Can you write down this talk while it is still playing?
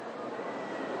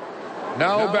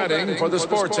Now betting for the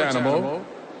sports animal,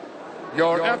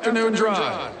 your afternoon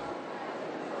drive.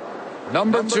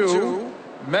 Number 2,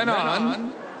 men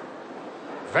on,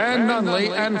 Van Nunley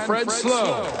and Fred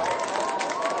Slow.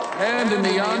 And in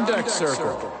the on-deck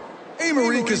circle,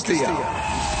 Marie Castillo.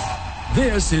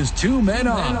 This is Two Men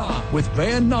On with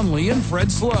Van Nunley and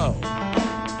Fred Slow.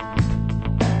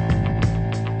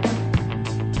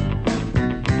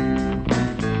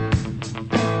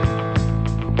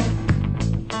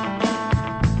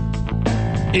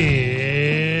 It's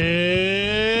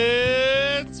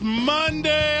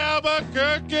Monday,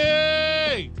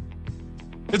 Albuquerque.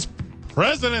 It's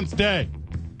President's Day.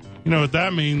 You know what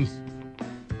that means?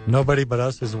 Nobody but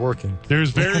us is working. There's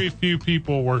very few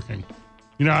people working.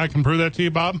 You know how I can prove that to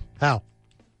you, Bob? How?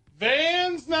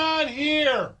 Van's not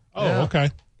here. Oh, Yeah.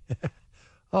 okay.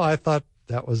 Oh, I thought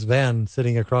that was Van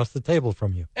sitting across the table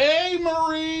from you.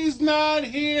 Marie's not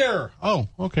here. Oh,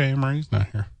 okay. Marie's not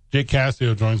here. Jake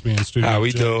Cassio joins me in studio. How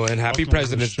we Jake, doing? Happy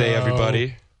President's Day,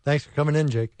 everybody. Thanks for coming in,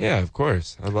 Jake. Yeah, of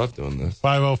course. I love doing this.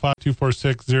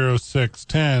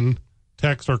 505-246-0610.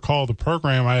 Text or call the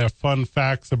program. I have fun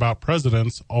facts about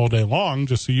presidents all day long,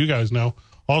 just so you guys know.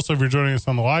 Also, if you're joining us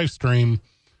on the live stream,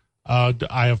 I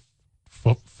have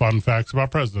fun facts about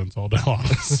presidents all day long.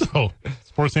 So,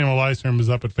 Sports Animal live stream is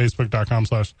up at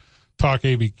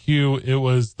facebook.com/talkabq. It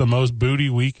was the most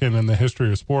booty weekend in the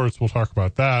history of sports. We'll talk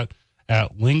about that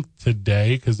at length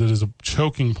today because it is a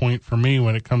choking point for me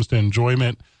when it comes to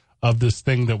enjoyment of this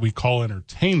thing that we call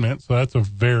entertainment. So that's a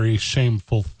very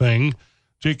shameful thing.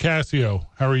 Jake Cassio,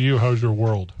 how are you? How's your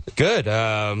world? Good.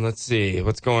 Let's see.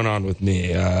 What's going on with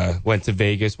me? Went to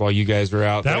Vegas while you guys were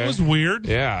out there. That was weird.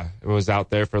 Yeah. I was out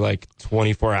there for like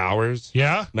 24 hours.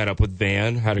 Yeah? Met up with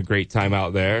Van. Had a great time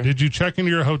out there. Did you check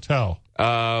into your hotel?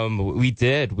 We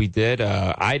did.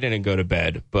 I didn't go to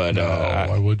bed, but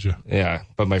why would you? Yeah,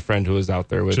 but my friend who was out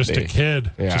there with Just me.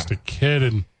 Just a kid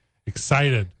and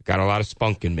excited. Got a lot of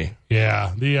spunk in me.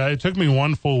 Yeah. It took me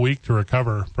 1 full week to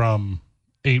recover from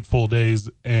 8 full days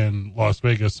in Las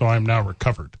Vegas, so I'm now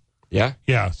recovered. Yeah?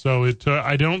 Yeah, so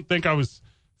I don't think I was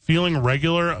feeling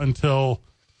regular until,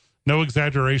 no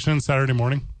exaggeration, Saturday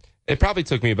morning. It probably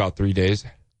took me about 3 days.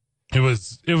 It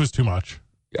was too much.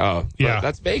 Oh, yeah.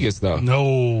 That's Vegas, though.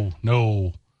 No.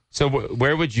 So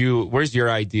where's your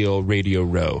ideal Radio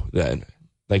Row then?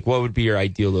 Like, what would be your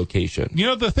ideal location? You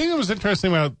know, the thing that was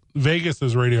interesting about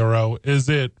Vegas's Radio Row is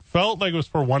it felt like it was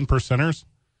for one percenters.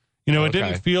 You know, It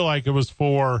didn't feel like it was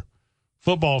for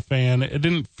football fan. It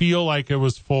didn't feel like it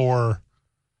was for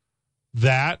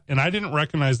that. And I didn't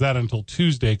recognize that until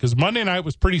Tuesday because Monday night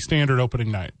was pretty standard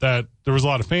opening night. That there was a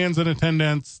lot of fans in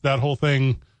attendance. That whole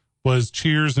thing was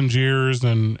cheers and jeers,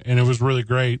 and it was really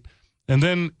great. And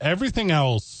then everything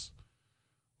else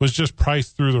was just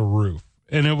priced through the roof.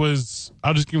 And it was,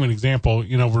 I'll just give you an example.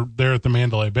 You know, we're there at the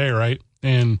Mandalay Bay, right?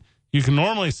 And you can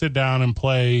normally sit down and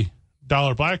play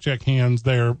dollar blackjack hands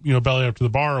there, you know, belly up to the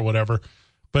bar or whatever.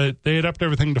 But they had upped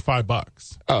everything to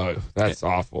 $5. Oh, that's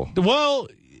awful. Well,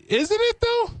 isn't it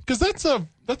though? Because that's a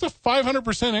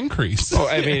 500% increase. Oh,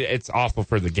 I mean, it's awful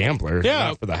for the gambler,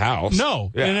 not for the house. No,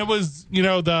 yeah. And it was, you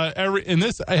know,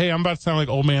 hey, I'm about to sound like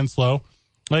old man slow.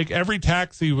 Like every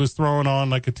taxi was throwing on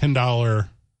like a $10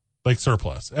 like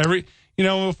surplus.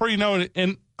 Before you know it,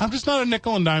 and I'm just not a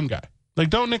nickel and dime guy. Like,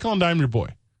 don't nickel and dime your boy.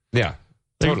 Yeah,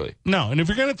 totally. No, and if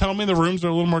you're going to tell me the rooms are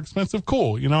a little more expensive,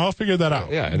 cool. You know, I'll figure that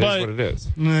out. Yeah, it is what it is.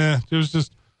 Nah, it was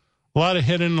just a lot of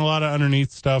hidden, a lot of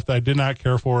underneath stuff that I did not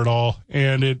care for at all,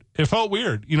 and it felt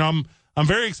weird. You know, I'm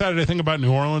very excited to think about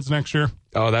New Orleans next year.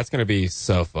 Oh, that's going to be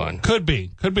so fun. Could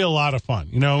be a lot of fun.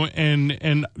 You know,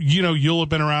 and you know, you'll have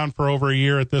been around for over a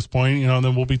year at this point. You know, and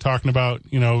then we'll be talking about,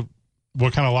 you know,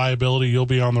 what kind of liability you'll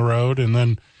be on the road, and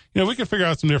then, you know, we can figure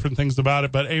out some different things about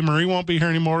it. But Marie won't be here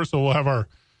anymore, so we'll have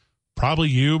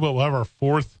we'll have our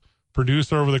fourth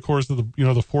producer over the course of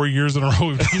the 4 years in a row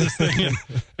we've done this thing. And,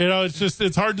 you know,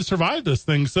 it's hard to survive this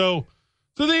thing. So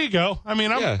there you go. I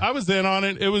mean, I was in on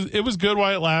it. It was good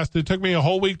while it lasted. It took me a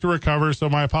whole week to recover. So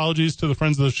my apologies to the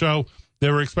friends of the show. They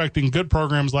were expecting good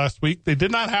programs last week. They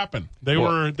did not happen. They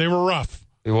were rough.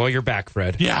 Well, you're back,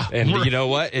 Fred. Yeah. And you know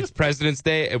what? It's President's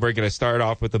Day, and we're going to start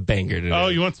off with a banger today. Oh,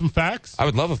 you want some facts? I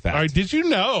would love a fact. All right. Did you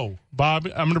know, Bob,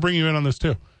 I'm going to bring you in on this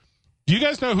too. Do you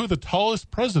guys know who the tallest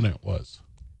president was?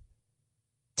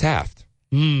 Taft.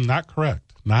 Not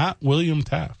correct. Not William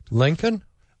Taft. Lincoln?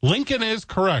 Lincoln is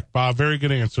correct, Bob. Very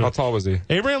good answer. How tall was he?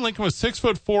 Abraham Lincoln was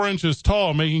 6'4"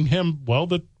 tall, making him, well,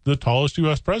 the tallest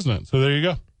U.S. president. So there you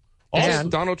go. Is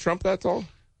Donald Trump that tall?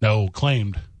 No,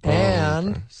 claimed.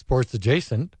 And sports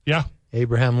adjacent. Yeah.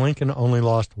 Abraham Lincoln only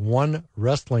lost one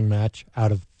wrestling match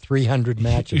out of 300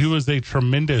 matches. He was a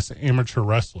tremendous amateur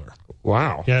wrestler.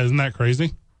 Wow. Yeah, isn't that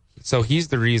crazy? So he's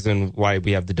the reason why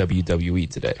we have the WWE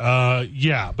today.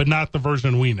 Yeah, but not the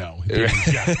version we know. Yeah.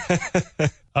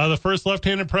 The first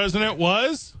left-handed president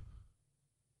was?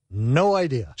 No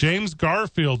idea. James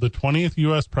Garfield, the 20th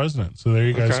U.S. president. So there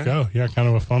you guys go. Yeah, kind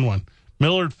of a fun one.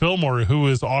 Millard Fillmore, who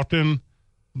is often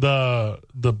the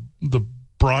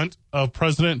brunt of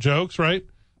president jokes, right?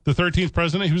 The 13th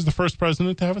president, he was the first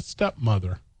president to have a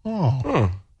stepmother.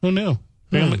 Oh, who knew?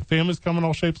 Families come in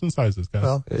all shapes and sizes, guys.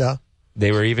 Well, yeah.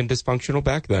 They were even dysfunctional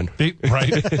back then.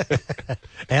 Right.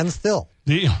 And still.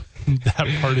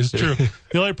 That part is true.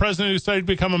 The only president who decided to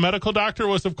become a medical doctor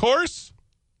was, of course,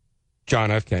 John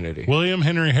F. Kennedy. William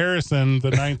Henry Harrison,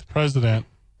 the 9th president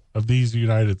of these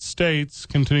United States.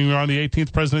 Continuing on, the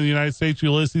 18th president of the United States,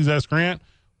 Ulysses S. Grant,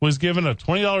 was given a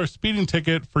 $20 speeding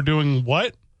ticket for doing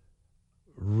what?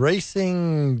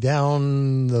 Racing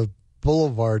down the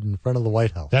boulevard in front of the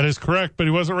White House. That is correct, but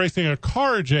he wasn't racing a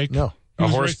car, Jake. No. A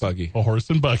horse buggy. A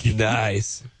horse and buggy.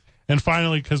 Nice. And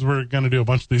finally, because we're going to do a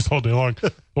bunch of these all day long,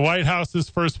 the White House's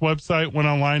first website went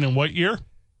online in what year?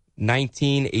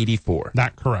 1984.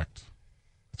 Not correct.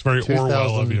 It's very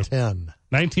Orwell of you.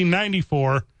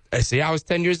 1994. I see. I was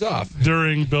 10 years off.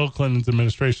 During Bill Clinton's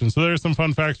administration. So there's some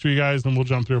fun facts for you guys, and we'll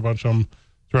jump through a bunch of them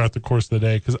throughout the course of the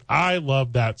day because I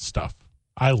love that stuff.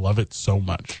 I love it so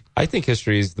much. I think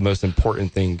history is the most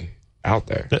important thing out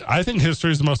there. I think history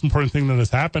is the most important thing that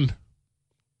has happened.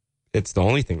 It's the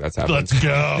only thing that's happened. Let's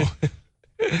go.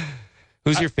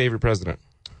 Who's your favorite president?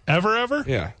 Ever?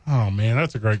 Yeah. Oh, man,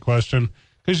 that's a great question.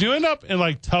 Because you end up in,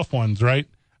 like, tough ones, right?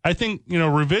 I think,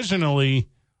 revisionally,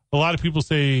 a lot of people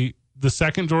say the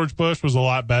second George Bush was a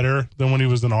lot better than when he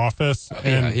was in office. Oh,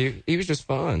 and yeah, he was just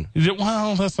fun.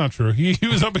 Well, that's not true. He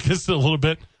was up against it a little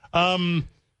bit.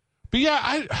 But,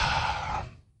 yeah,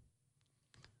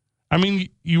 I mean,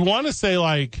 you want to say,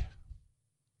 like,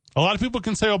 a lot of people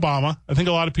can say Obama. I think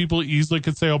a lot of people easily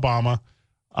could say Obama,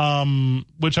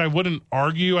 which I wouldn't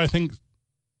argue. I think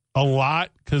a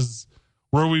lot because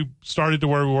where we started to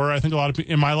where we were, I think a lot of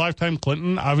people in my lifetime,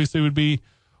 Clinton obviously would be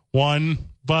one.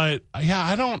 But yeah,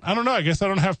 I don't know. I guess I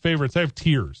don't have favorites. I have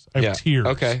tiers. I have tiers.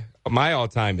 Okay. My all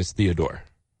time is Theodore.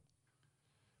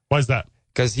 Why is that?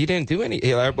 Because he didn't do any.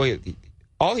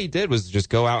 All he did was just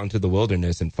go out into the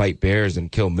wilderness and fight bears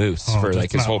and kill moose for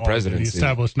like his whole presidency. He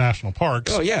established national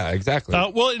parks. Oh yeah, exactly.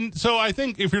 And so I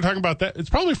think if you're talking about that, it's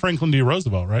probably Franklin D.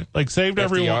 Roosevelt, right? Like saved FDR,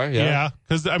 everyone. Yeah.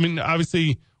 Because I mean,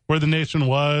 obviously where the nation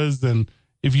was, and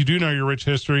if you do know your rich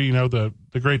history, you know the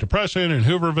Great Depression and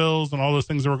Hoovervilles and all those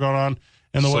things that were going on,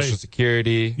 and the Social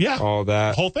Security, all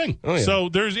that whole thing. Oh, yeah. So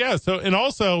there's and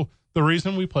also the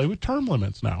reason we play with term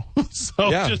limits now.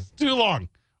 Just too long.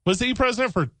 Was he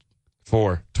president for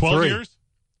 12 years?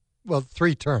 Well,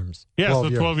 3 terms. Yeah,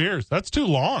 12 years. That's too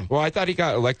long. Well, I thought he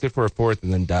got elected for a 4th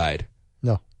and then died.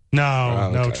 No.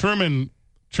 Okay.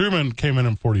 Truman came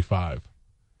in 45.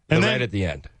 And then, right at the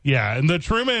end. Yeah, and the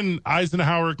Truman,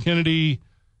 Eisenhower, Kennedy,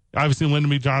 obviously Lyndon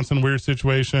B. Johnson, weird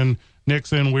situation.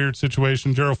 Nixon, weird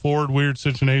situation. Gerald Ford, weird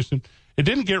situation. It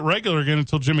didn't get regular again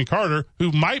until Jimmy Carter,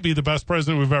 who might be the best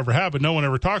president we've ever had, but no one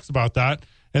ever talks about that.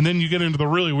 And then you get into the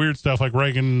really weird stuff like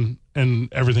Reagan,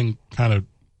 and everything kind of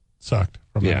sucked.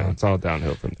 It's all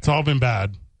downhill from there. It's all been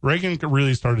bad. Reagan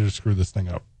really started to screw this thing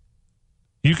up.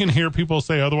 You can hear people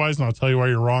say otherwise, and I'll tell you why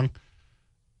you're wrong.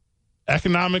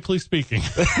 Economically speaking,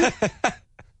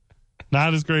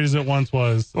 not as great as it once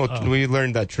was. Well, we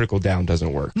learned that trickle down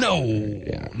doesn't work. No,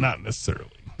 not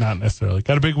necessarily. Not necessarily.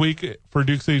 Got a big week for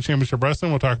Duke City Championship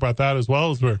Wrestling. We'll talk about that as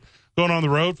well as we're going on the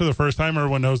road for the first time.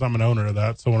 Everyone knows I'm an owner of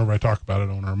that. So whenever I talk about it,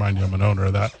 I want to remind you I'm an owner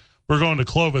of that. We're going to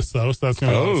Clovis, though, so that's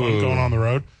going to be fun going on the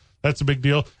road. That's a big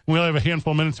deal. And we only have a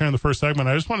handful of minutes here in the first segment.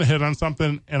 I just want to hit on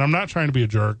something, and I'm not trying to be a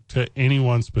jerk to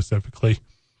anyone specifically.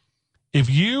 If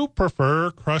you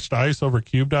prefer crushed ice over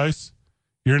cubed ice,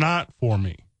 you're not for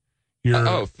me. You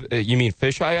mean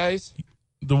fisheye ice?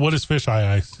 What is fisheye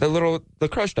ice? The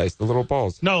crushed ice, the little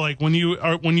balls. No, like when you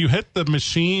hit the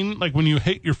machine, like when you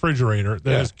hit your refrigerator,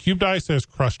 that has cubed ice, that has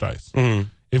crushed ice. Mm-hmm.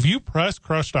 If you press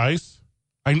crushed ice,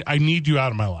 I need you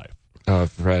out of my life.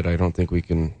 Fred, I don't think we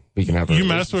can have a You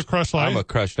mess with crushed ice? I'm a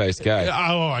crushed ice guy.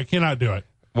 I cannot do it.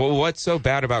 Well, what's so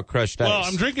bad about crushed ice? Well,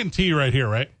 I'm drinking tea right here,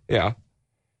 right? Yeah.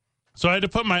 So I had to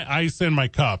put my ice in my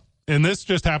cup, and this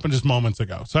just happened just moments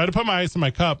ago. So I had to put my ice in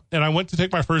my cup, and I went to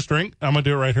take my first drink. I'm going to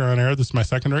do it right here on air. This is my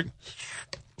second drink.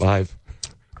 Live.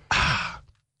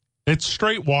 It's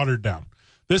straight watered down.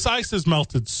 This ice has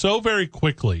melted so very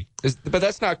quickly. But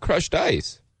that's not crushed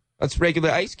ice. That's regular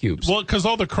ice cubes. Well, because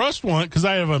all the crushed one, because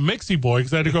I have a mixie boy,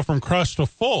 because I had to go from crushed to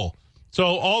full. So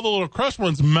all the little crushed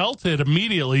ones melted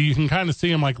immediately. You can kind of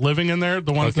see them like living in there,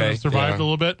 the ones that have survived a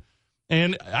little bit.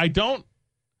 And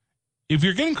if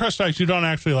you're getting crushed ice, you don't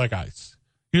actually like ice.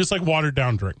 You just like watered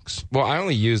down drinks. Well, I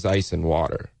only use ice and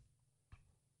water.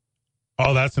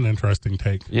 Oh, that's an interesting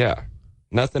take. Yeah.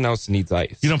 Nothing else needs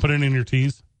ice. You don't put it in your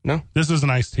teas? No. This is an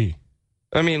iced tea.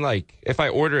 I mean, like, if I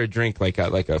order a drink like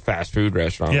at like a fast food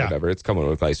restaurant or whatever, it's coming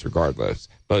with ice regardless.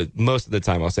 But most of the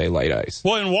time I'll say light ice.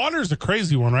 Well, and water's a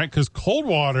crazy one, right? Because cold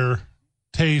water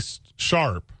tastes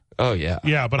sharp. Oh, yeah.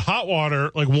 Yeah, but hot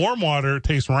water, like warm water,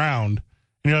 tastes round.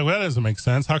 And you're like, well, that doesn't make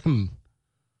sense. How can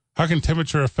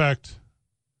temperature affect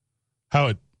how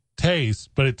it tastes,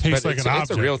 but it tastes like an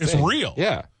object? It's real.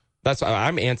 Yeah. That's why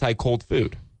I'm anti-cold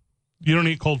food. You don't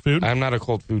eat cold food? I'm not a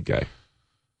cold food guy.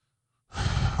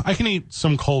 I can eat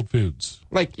some cold foods.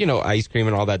 Like, ice cream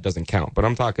and all that doesn't count. But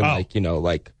I'm talking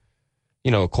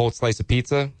a cold slice of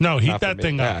pizza. No, heat that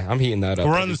thing up. Yeah, I'm heating that up.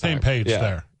 We're on the same page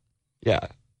there. Yeah.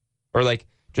 Or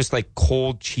just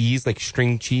cold cheese, like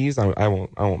string cheese. I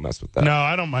won't mess with that. No,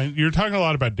 I don't mind. You're talking a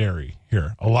lot about dairy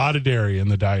here. A lot of dairy in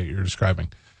the diet you're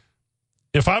describing.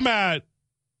 If I'm at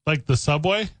like the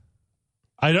Subway,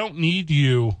 I don't need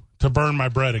you to burn my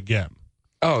bread again.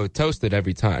 Oh, toasted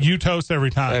every time. You toast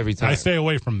every time. Every time. I stay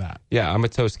away from that. Yeah, I'm a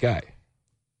toast guy.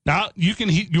 Now, you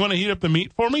want to heat up the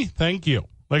meat for me? Thank you.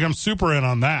 Like, I'm super in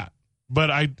on that.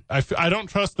 But I don't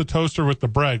trust the toaster with the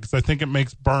bread because I think it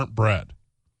makes burnt bread.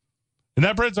 And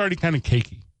that bread's already kind of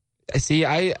cakey. See,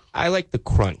 I like the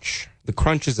crunch. The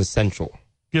crunch is essential.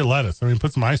 Get lettuce. I mean,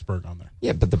 put some iceberg on there.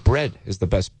 Yeah, but the bread is the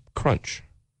best crunch.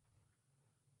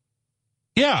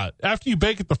 Yeah, after you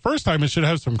bake it the first time, it should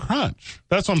have some crunch.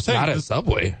 That's what I'm saying. Not at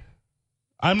Subway.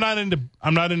 I'm not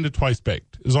into twice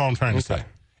baked. Is all I'm trying to say.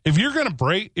 If you're gonna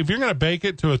bake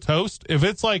it to a toast, if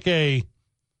it's like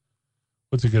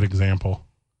what's a good example?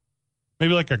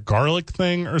 Maybe like a garlic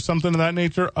thing or something of that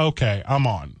nature. Okay, I'm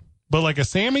on. But like a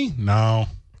Sammy, no.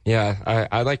 Yeah,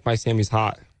 I like my Sammys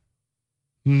hot.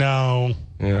 No.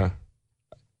 Yeah.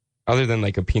 Other than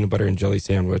like a peanut butter and jelly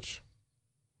sandwich.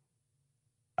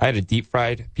 I had a deep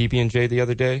fried PB&J the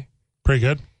other day. Pretty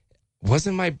good.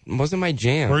 Wasn't my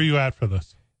jam. Where are you at for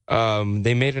this?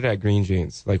 They made it at Green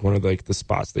Jeans, like one of the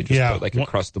spots. They just put like a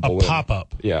crustable pop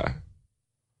up. Yeah.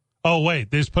 Oh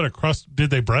wait, they just put a crust. Did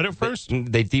they bread it first?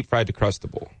 They deep fried the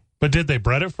crustable. But did they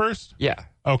bread it first? Yeah.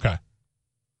 Okay.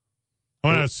 I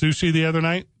went out sushi the other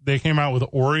night. They came out with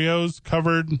Oreos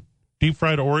covered, deep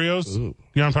fried Oreos. Ooh. You know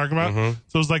what I'm talking about? Mm-hmm.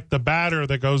 So it's like the batter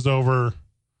that goes over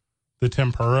the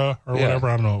tempura or whatever.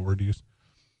 I don't know what word to use.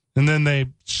 And then they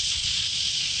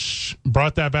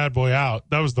brought that bad boy out.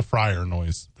 That was the fryer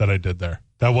noise that I did there.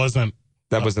 That wasn't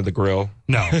the grill.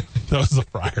 No, that was the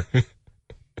fryer.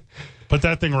 Put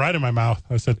that thing right in my mouth.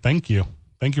 I said, thank you.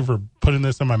 Thank you for putting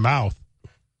this in my mouth.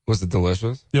 Was it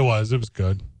delicious? It was. It was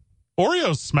good.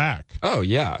 Oreos smack. Oh,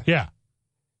 yeah. Yeah.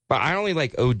 But I only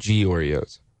like OG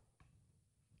Oreos.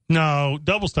 No,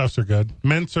 double stuffs are good.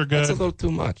 Mints are good. That's a little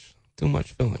too much. Too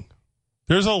much filling.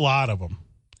 There's a lot of them.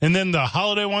 And then the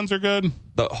holiday ones are good.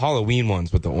 The Halloween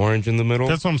ones with the orange in the middle.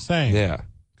 That's what I'm saying. Yeah.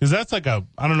 Because that's like I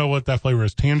don't know what that flavor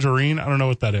is. Tangerine? I don't know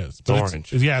what that is. But it's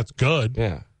orange. It's good.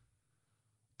 Yeah.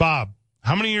 Bob,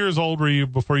 how many years old were you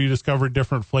before you discovered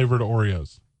different flavored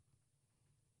Oreos?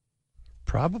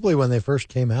 Probably when they first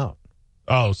came out.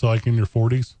 Oh, so like in your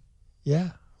 40s? Yeah.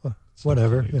 Well,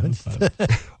 whatever.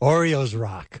 Oreos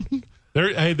rock.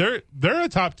 They're a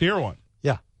top tier one.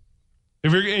 Yeah.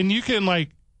 And you can like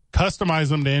customize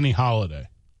them to any holiday.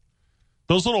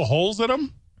 Those little holes in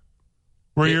them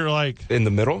where you're like in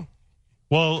the middle?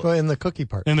 Well, in the cookie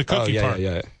part. In the cookie part.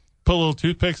 Yeah. Put little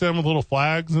toothpicks in them with little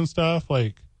flags and stuff,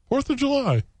 like 4th of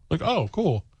July. Like, oh,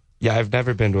 cool. Yeah, I've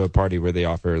never been to a party where they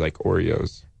offer like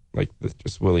Oreos, like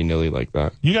just willy-nilly like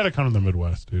that. You got to come to the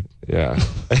Midwest, dude. Yeah.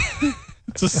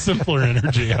 It's a simpler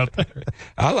energy out there.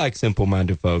 I like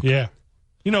simple-minded folk. Yeah.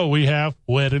 You know what we have?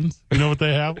 Weddings. You know what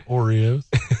they have? Oreos.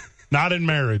 Not in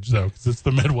marriage, though, because it's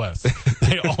the Midwest.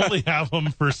 They only have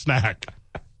them for snack.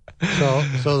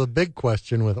 So the big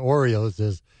question with Oreos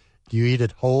is, do you eat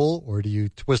it whole or do you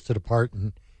twist it apart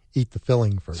and eat the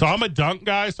filling first? So I'm a dunk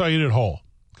guy, so I eat it whole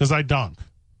because I dunk.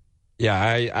 Yeah,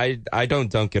 I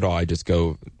don't dunk at all. I just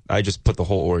put the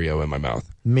whole Oreo in my mouth.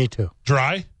 Me too.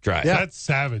 Dry. Yeah. That's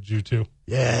savage, you two.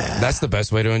 Yeah. That's the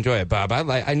best way to enjoy it, Bob.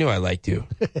 I knew I liked you.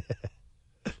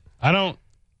 I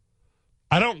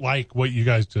don't like what you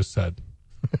guys just said.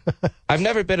 I've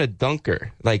never been a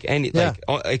dunker,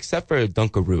 except for a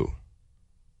Dunkaroo.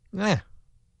 Yeah.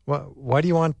 Why do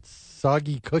you want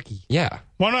soggy cookie? Yeah.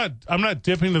 Why not? I'm not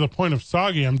dipping to the point of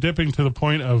soggy. I'm dipping to the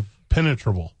point of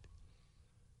penetrable.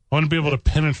 I want to be able to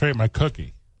penetrate my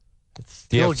cookie. It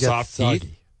still gets soft soggy.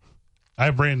 teeth? I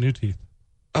have brand new teeth.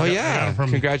 Oh, yeah.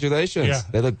 Congratulations. Yeah.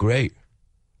 They look great.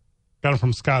 Got them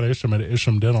from Scott Isham at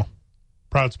Isham Dental.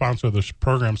 Proud sponsor of the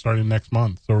program starting next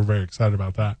month, so we're very excited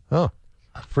about that. Oh,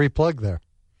 free plug there.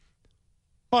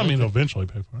 Well, I mean, they'll eventually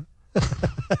pay for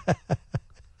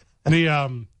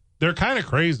it. They're kind of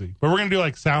crazy, but we're going to do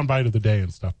like soundbite of the day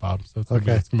and stuff, Bob. So it's going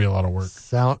to be a lot of work.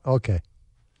 Okay.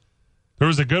 There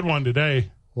was a good one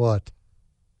today. What?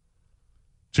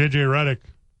 J.J. Redick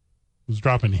was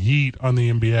dropping heat on the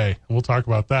NBA. We'll talk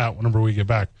about that whenever we get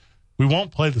back. We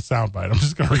won't play the soundbite. I'm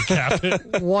just going to recap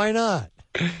it. Why not?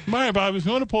 My Bob, if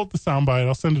you want to pull up the soundbite,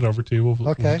 I'll send it over to you. We'll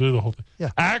do the whole thing. Yeah.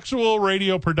 Actual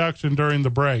radio production during the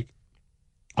break.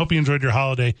 Hope you enjoyed your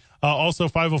holiday. Also,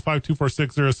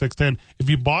 505-246-0610. If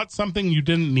you bought something you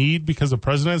didn't need because of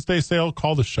President's Day sale,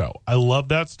 call the show. I love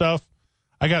that stuff.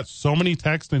 I got so many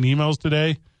texts and emails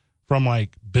today from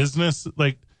like business.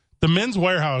 Like the Men's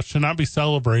Warehouse should not be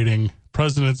celebrating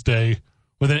President's Day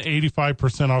with an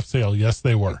 85% off sale. Yes,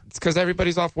 they were. It's because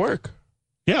everybody's off work.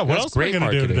 Yeah, what else are we going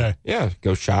to do today? Yeah,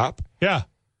 go shop. Yeah.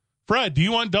 Fred, do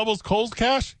you want Doubles Kohl's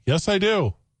Cash? Yes, I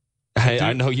do.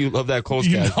 I know you love that Kohl's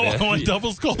Cash. You know I want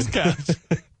Doubles Kohl's Cash.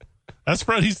 That's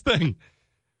Freddie's thing.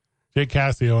 Jake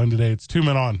Cassio in today. It's 2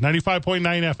 Men On. 95.9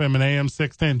 FM and AM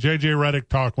 610. JJ Redick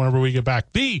talk whenever we get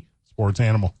back. The Sports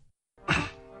Animal.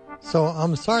 So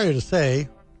I'm sorry to say,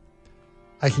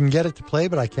 I can get it to play,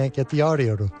 but I can't get the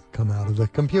audio to come out of the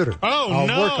computer. I'll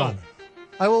work on it.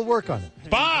 I will work on it.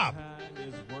 Bob,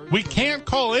 we can't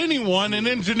call anyone in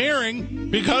engineering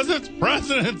because it's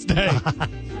President's Day.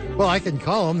 Well, I can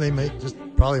call them. They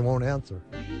probably won't answer.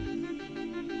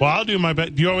 Well, I'll do my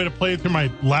best. Do you want me to play it through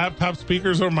my laptop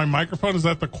speakers or my microphone? Is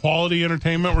that the quality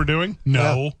entertainment we're doing?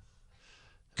 No.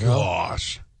 Yeah.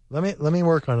 Gosh. Let me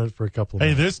work on it for a couple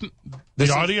of minutes.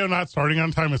 The audio not starting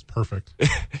on time is perfect.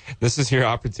 This is your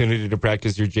opportunity to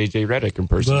practice your JJ Redick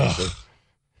impersonation.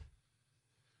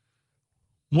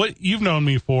 What you've known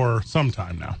me for some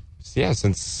time now. Yeah,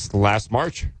 since last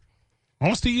March.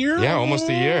 Almost a year? Yeah, almost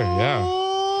a year. Yeah.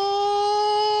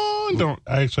 I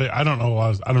don't know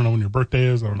I don't know when your birthday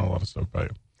is. I don't know a lot of stuff about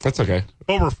you. That's okay.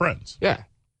 But we're friends. Yeah.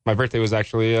 My birthday was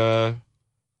actually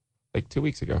like 2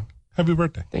 weeks ago. Happy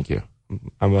birthday. Thank you.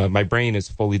 My brain is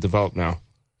fully developed now.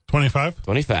 25?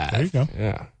 25. There you go.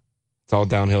 Yeah. It's all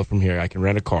downhill from here. I can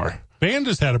rent a car. Van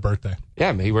just had a birthday.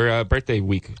 Yeah, we're birthday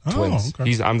week twins.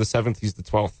 Okay. I'm the 7th. He's the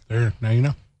 12th. There, now you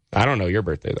know. I don't know your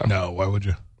birthday, though. No, why would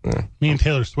you? Yeah. Me and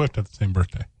Taylor Swift have the same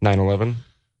birthday. 9/11.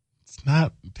 It's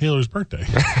not Taylor's birthday.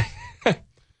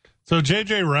 So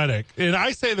JJ Redick, and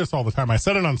I say this all the time. I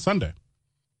said it on Sunday.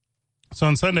 So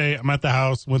on Sunday, I'm at the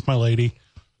house with my lady,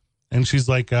 and she's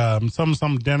like,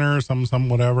 some dinner, some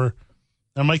whatever.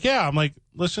 I'm like, yeah. I'm like,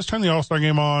 let's just turn the All-Star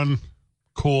game on.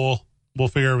 Cool. We'll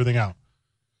figure everything out.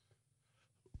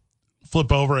 Flip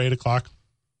over 8 o'clock.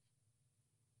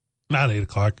 Not 8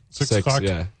 o'clock. 6 o'clock.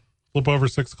 Yeah. Flip over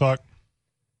 6 o'clock.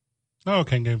 Oh,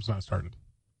 okay, game's not started.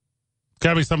 Got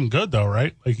to be something good, though,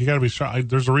 right? Like, you got to be sure.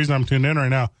 There's a reason I'm tuned in right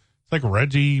now. It's like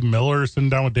Reggie Miller sitting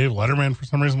down with Dave Letterman for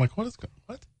some reason. I'm like, what is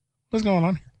going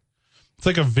on here? It's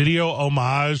like a video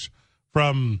homage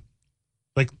from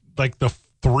like the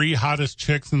 3 hottest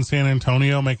chicks in San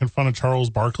Antonio making fun of Charles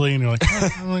Barkley, and you're like, oh.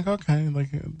 I'm like, okay, like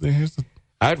here's the.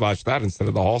 I'd watch that instead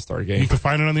of the All-Star game. You can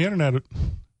find it on the internet.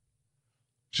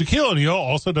 Shaquille O'Neal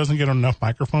also doesn't get enough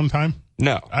microphone time.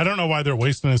 No, I don't know why they're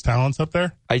wasting his talents up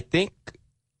there. I think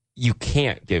you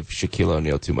can't give Shaquille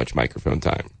O'Neal too much microphone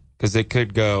time because it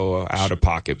could go out of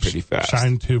pocket pretty fast.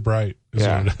 Shine too bright is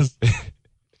what it is.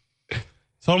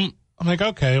 So I'm like,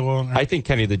 okay, well. I think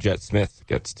Kenny the Jet Smith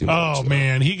gets too much. Oh,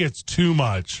 man, he gets too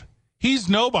much. He's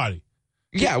nobody.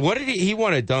 Yeah, what did he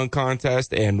won a dunk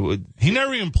contest and he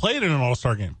never even played in an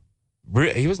All-Star game.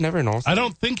 He was never an All-Star. I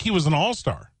don't think he was an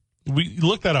All-Star. We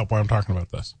look that up while I'm talking about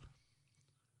this.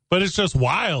 But it's just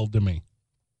wild to me.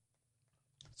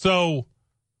 So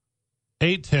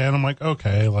 8:10, I'm like,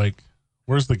 okay, like,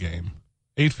 where's the game?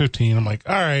 8:15, I'm like,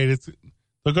 all right,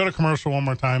 they'll go to commercial one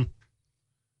more time.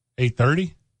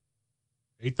 8:30?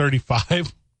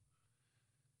 8:35?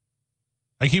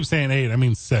 I keep saying 8, I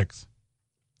mean 6.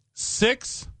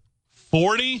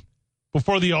 6:40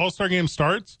 before the All-Star game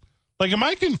starts? Like, am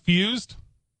I confused?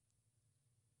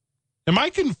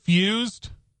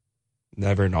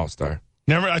 Never an All-Star.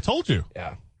 Never. I told you.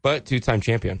 Yeah, but 2-time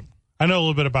champion. I know a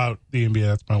little bit about the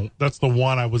NBA. That's the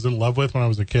one I was in love with when I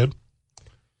was a kid.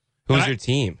 Who was your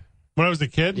team? When I was a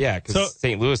kid? Yeah, because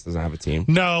St. Louis doesn't have a team.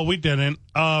 No, we didn't.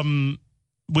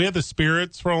 We had the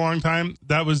Spirits for a long time.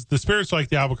 The Spirits are like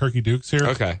the Albuquerque Dukes here.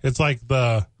 Okay. It's like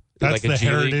that's like the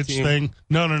heritage thing.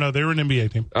 No. They were an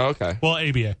NBA team. Oh, okay. Well,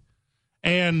 ABA.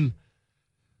 And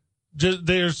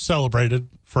they're celebrated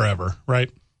forever,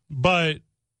 right? But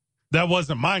that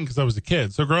wasn't mine because I was a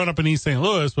kid. So growing up in East St.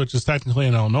 Louis, which is technically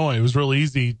in Illinois, it was real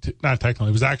easy to, not technically,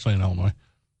 it was actually in Illinois.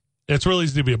 It's real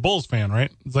easy to be a Bulls fan,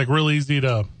 right? It's like real easy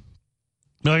to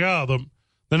be like, oh,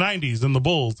 the 90s and the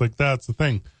Bulls, like that's the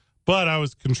thing. But I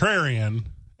was contrarian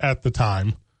at the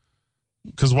time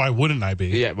because why wouldn't I be?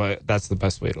 Yeah, but that's the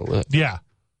best way to live. Yeah.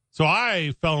 So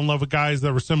I fell in love with guys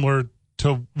that were similar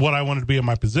to what I wanted to be in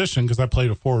my position because I played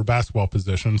a forward basketball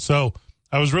position. So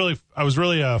I was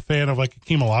really a fan of like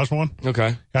Hakeem Olajuwon.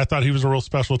 Okay. I thought he was a real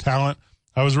special talent.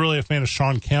 I was really a fan of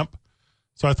Sean Kemp.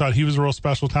 So I thought he was a real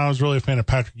special talent. I was really a fan of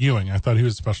Patrick Ewing. I thought he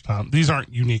was a special talent. These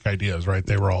aren't unique ideas, right?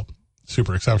 They were all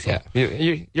super exceptional.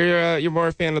 Yeah. You're more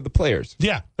a fan of the players.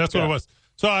 Yeah, that's what it was.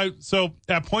 So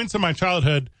at points in my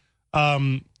childhood,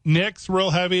 Knicks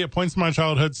real heavy. At points in my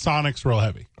childhood, Sonics real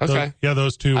heavy. Okay.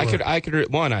 Those two. I could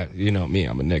you know me,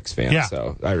 I'm a Knicks fan,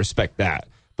 so I respect that.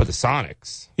 But the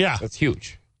Sonics, that's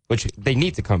huge. Which they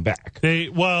need to come back. The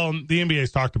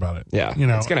NBA's talked about it. Yeah,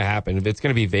 it's going to happen. If it's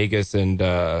going to be Vegas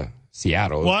and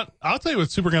Seattle. Well, I'll tell you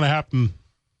what's super going to happen.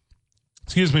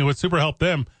 Excuse me. What super helped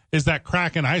them is that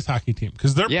Kraken ice hockey team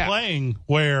because they're playing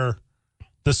where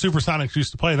the Supersonics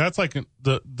used to play. And that's like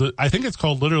the I think it's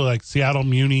called literally like Seattle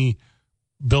Muni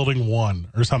Building 1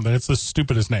 or something. It's the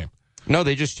stupidest name. No,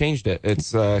 they just changed it.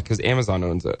 It's because Amazon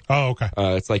owns it. Oh, okay.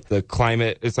 It's like the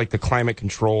climate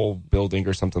control building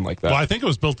or something like that. Well, I think it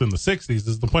was built in the 60s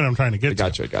is the point I'm trying to get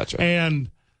to. Gotcha.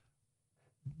 And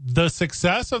the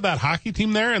success of that hockey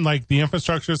team there and like the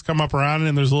infrastructure has come up around it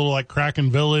and there's a little like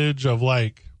Kraken village of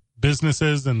like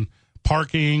businesses and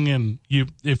parking. And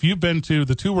if you've been to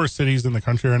the two worst cities in the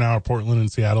country right now are Portland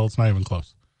and Seattle, it's not even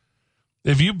close.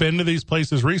 If you've been to these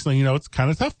places recently, you know, it's kind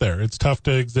of tough there. It's tough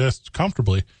to exist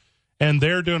comfortably. And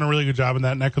they're doing a really good job in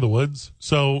that neck of the woods.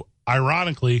 So,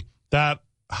 ironically, that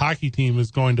hockey team is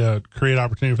going to create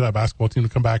opportunity for that basketball team to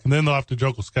come back. And then they'll have to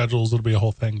juggle schedules. It'll be a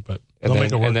whole thing. But they'll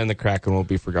make it work. And then the Kraken will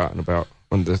be forgotten about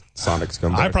when the Sonics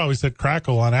come back. I probably said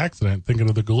crackle on accident, thinking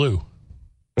of the glue.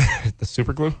 The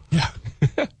super glue? Yeah.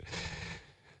 So,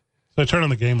 I turned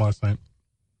on the game last night,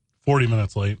 40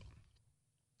 minutes late.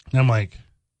 And I'm like,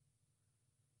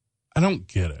 I don't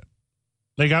get it.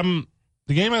 Like,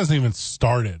 the game hasn't even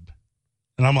started.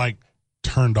 And I'm like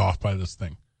turned off by this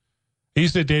thing. I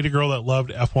used to date a girl that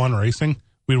loved F1 racing.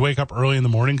 We'd wake up early in the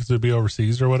morning because it'd be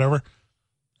overseas or whatever.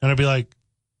 And I'd be like,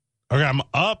 okay, I'm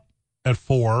up at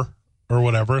 4 or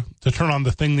whatever to turn on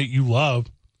the thing that you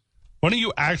love. Why don't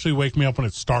you actually wake me up when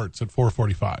it starts at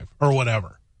 4:45 or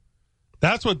whatever?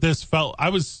 That's what this felt. I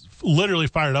was literally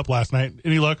fired up last night.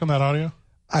 Any luck on that audio?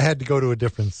 I had to go to a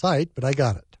different site, but I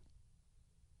got it.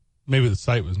 Maybe the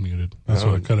site was muted. That's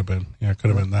what it could have been. Yeah, it could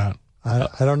have been that. I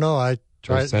don't know. I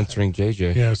tried censoring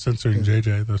JJ. Yeah, censoring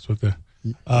JJ. That's what the.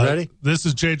 Ready? This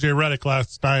is JJ Redick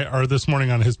last night or this morning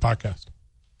on his podcast.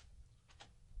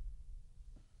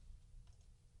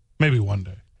 Maybe one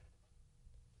day.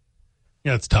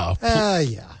 Yeah, it's tough.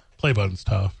 Yeah. Play button's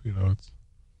tough. You know, it's.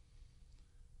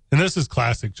 And this is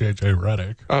classic JJ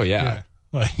Redick. Oh yeah.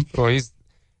 Like, well, he's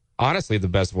honestly the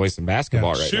best voice in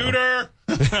basketball right Shooter.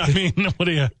 I mean, what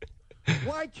do you?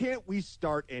 Why can't we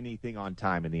start anything on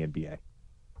time in the NBA?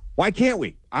 Why can't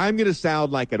we? I'm going to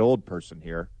sound like an old person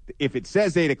here. If it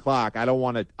says 8 o'clock, I don't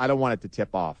want it to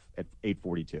tip off at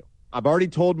 8:42. I've already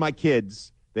told my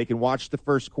kids they can watch the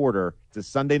first quarter. It's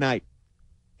a Sunday night.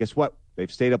 Guess what?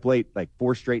 They've stayed up late like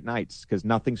 4 straight nights because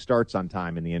nothing starts on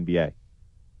time in the NBA.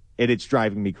 And it's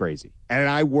driving me crazy. And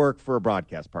I work for a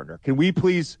broadcast partner. Can we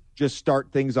please just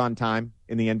start things on time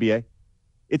in the NBA?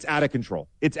 It's out of control.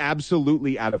 It's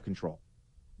absolutely out of control.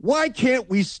 Why can't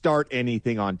we start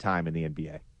anything on time in the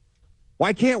NBA?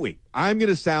 Why can't we? I'm going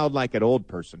to sound like an old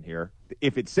person here.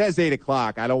 If it says 8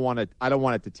 o'clock, I don't want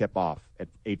it to tip off at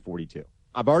 8:42.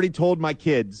 I've already told my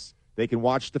kids they can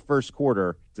watch the first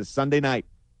quarter. It's a Sunday night.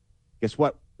 Guess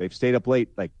what? They've stayed up late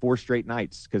like 4 straight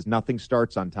nights because nothing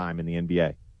starts on time in the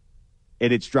NBA.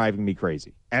 And it's driving me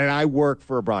crazy. And I work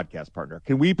for a broadcast partner.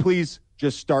 Can we please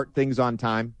just start things on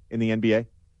time in the NBA?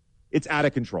 It's out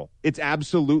of control. It's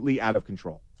absolutely out of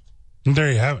control. And there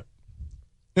you have it.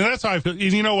 And that's how I feel.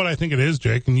 You know what I think it is,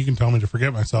 Jake, and you can tell me to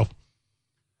forget myself.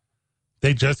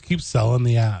 They just keep selling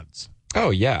the ads. Oh,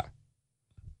 yeah.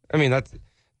 I mean,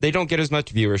 they don't get as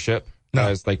much viewership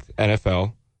as like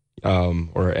NFL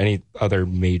or any other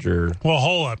major. Well,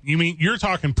 hold up. You mean you're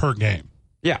talking per game?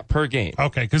 Yeah, per game.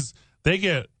 Okay, because they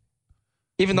get.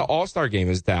 Even the All-Star game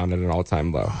is down at an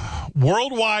all-time low.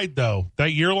 Worldwide, though,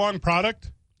 that year-long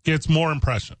product gets more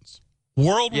impressions.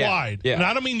 Worldwide. Yeah. And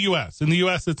I don't mean U.S. In the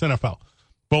U.S., it's NFL.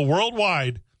 But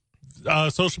worldwide,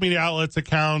 social media outlets,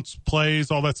 accounts,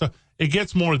 plays, all that stuff, it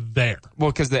gets more there.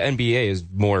 Well, because the NBA is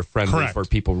more friendly Correct. for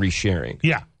people resharing.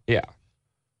 Yeah. Yeah.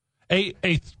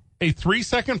 A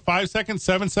 3-second, 5-second,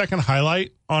 7-second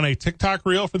highlight on a TikTok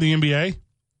reel for the NBA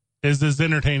is as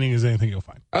entertaining as anything you'll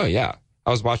find. Oh, yeah.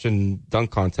 I was watching dunk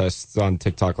contests on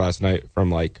TikTok last night from,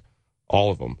 like,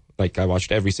 all of them. Like, I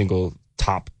watched every single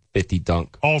top 50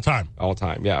 dunk. All time,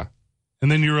 yeah.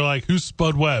 And then you were like, who's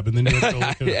Spud Webb? And then you had to go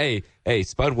look at it. Hey,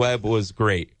 Spud Webb was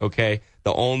great, okay?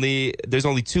 There's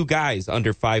only 2 guys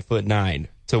under 5'9"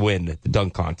 to win the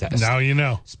dunk contest. Now you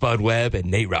know. Spud Webb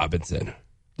and Nate Robinson.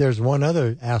 There's one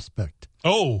other aspect.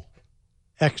 Oh.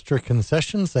 Extra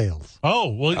concession sales. Oh,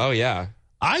 well. Oh, yeah.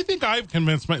 I think I've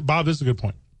convinced Bob, this is a good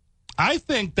point. I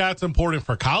think that's important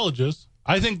for colleges.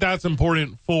 I think that's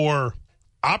important for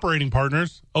operating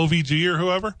partners, OVG or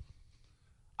whoever.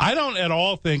 I don't at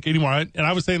all think anymore, and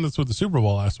I was saying this with the Super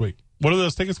Bowl last week. What are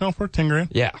those tickets going for? 10 grand?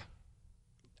 Yeah.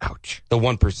 Ouch. The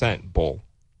 1% bowl.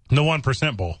 The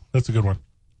 1% bowl. That's a good one.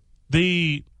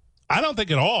 I don't think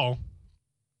at all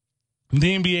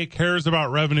the NBA cares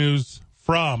about revenues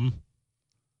from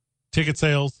ticket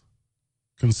sales,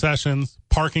 concessions,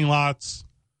 parking lots.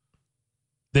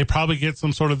 They probably get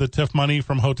some sort of the TIF money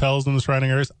from hotels in the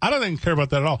surrounding areas. I don't think they care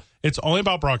about that at all. It's only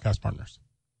about broadcast partners.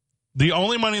 The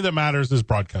only money that matters is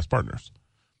broadcast partners.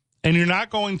 And you're not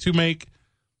going to make,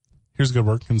 here's a good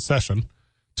word, concession,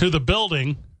 to the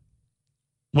building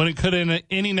when it could in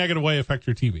any negative way affect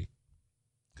your TV.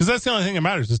 Because that's the only thing that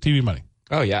matters is TV money.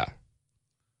 Oh, yeah.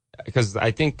 Because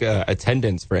I think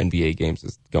attendance for NBA games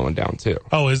is going down, too.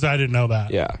 Oh, I didn't know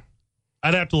that. Yeah.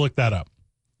 I'd have to look that up.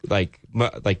 Like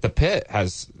the Pit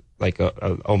has like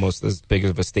a almost as big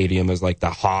of a stadium as like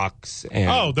the Hawks.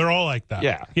 And they're all like that.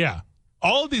 Yeah. Yeah.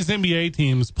 All of these NBA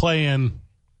teams play in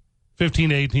 15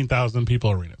 to 18,000 people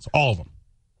arenas. All of them.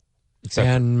 Except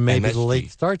and maybe MSG. the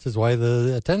late starts is why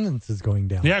the attendance is going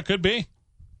down. Yeah, it could be.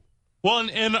 Well,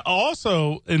 and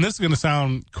also, and this is going to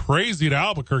sound crazy to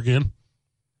Albuquerque,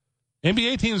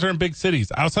 NBA teams are in big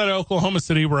cities outside of Oklahoma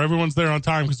City where everyone's there on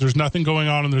time because there's nothing going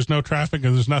on and there's no traffic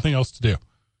and there's nothing else to do.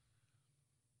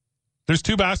 There's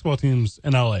 2 basketball teams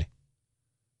in LA.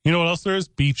 You know what else there is?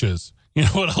 Beaches. You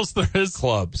know what else there is?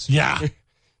 Clubs. Yeah.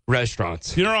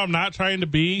 Restaurants. You know, I'm not trying to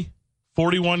be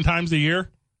 41 times a year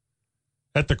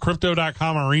at the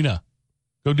crypto.com arena.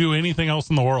 Go do anything else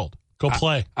in the world. Go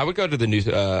play. I would go to the new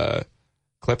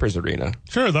Clippers arena.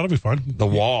 Sure, that'll be fun. The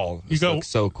wall. You go. Looks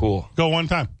so cool. Go one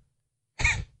time.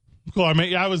 Cool.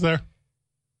 I was there.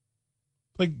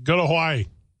 Like, go to Hawaii.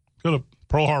 Go to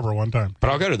Pearl Harbor one time. But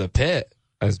I'll go to the Pit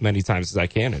as many times as I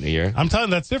can in a year. I'm telling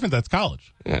you, that's different. That's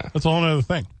college. Yeah. That's a whole other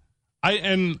thing.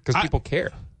 Because people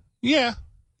care. Yeah.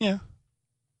 Yeah.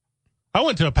 I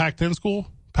went to a Pac-10 school.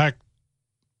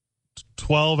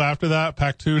 Pac-12 after that.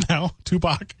 Pac-2 now.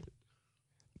 Tupac.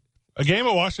 A game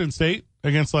at Washington State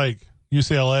against like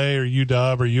UCLA or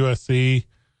UW or USC,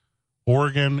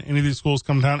 Oregon, any of these schools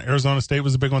come down. Arizona State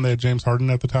was a big one. They had James Harden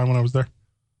at the time when I was there.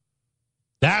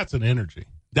 That's an energy.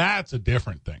 That's a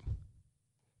different thing.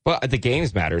 But the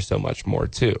games matter so much more,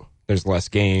 too. There's less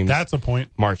games. That's a point.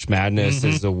 March Madness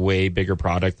is a way bigger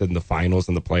product than the finals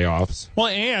and the playoffs. Well,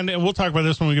 and we'll talk about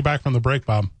this when we get back from the break,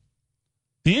 Bob.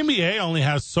 The NBA only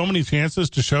has so many chances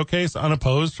to showcase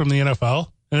unopposed from the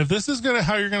NFL. And if this is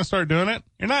how you're going to start doing it,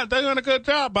 you're not doing a good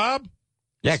job, Bob.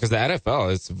 Yeah, because the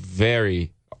NFL is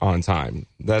very on time.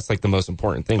 That's like the most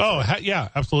important thing. Oh, yeah,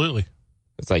 absolutely.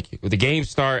 It's like the games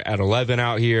start at 11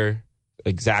 out here,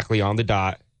 exactly on the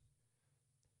dot.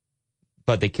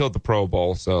 But they killed the Pro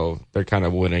Bowl, so they're kind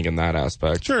of winning in that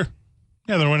aspect. Sure.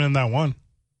 Yeah, they're winning that one.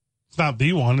 It's not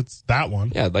the one, it's that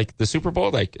one. Yeah, like the Super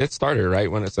Bowl, like it started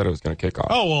right when it said it was going to kick off.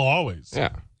 Oh, well, always.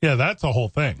 Yeah. Yeah, that's a whole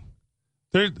thing.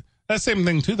 That same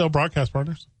thing, too, though, broadcast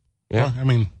partners. Yeah. I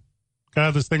mean, got to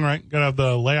have this thing right. Got to have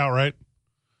the layout right.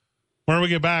 When we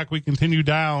get back, we continue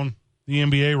down the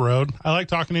NBA road. I like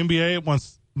talking NBA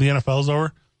once the NFL's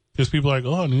over because people are like,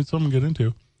 oh, I need something to get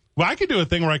into. Well, I could do a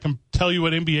thing where I can tell you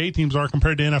what NBA teams are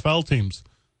compared to NFL teams.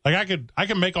 Like I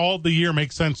can make all the year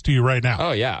make sense to you right now.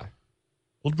 Oh, yeah.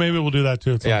 Well, maybe we'll do that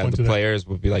too at some point and the today. players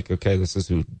would be like, okay, this is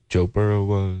who Joe Burrow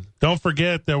was. Don't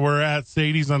forget that we're at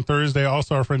Sadie's on Thursday.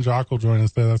 Also, our friend Jock will join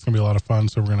us there. That's going to be a lot of fun.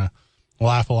 So we're going to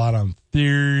laugh a lot on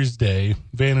Thursday.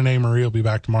 Van and A-Marie will be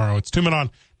back tomorrow. It's 2 Men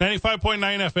on 95.9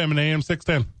 FM and AM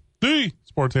 610. The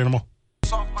Sports Animal.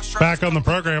 Back on the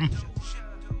program.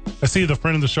 I see the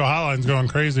friend of the show hotline's going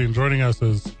crazy, and joining us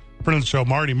is friend of the show,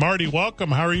 Marty. Marty, welcome.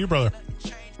 How are you, brother?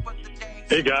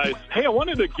 Hey, guys. Hey, I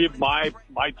wanted to give my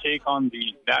take on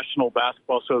the National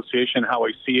Basketball Association, how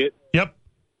I see it. Yep.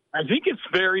 I think it's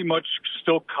very much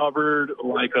still covered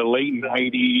like a late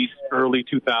 90s, early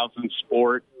 2000s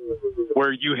sport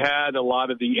where you had a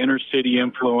lot of the inner city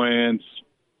influence,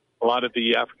 a lot of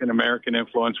the African-American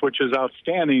influence, which is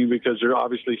outstanding because they're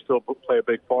obviously still play a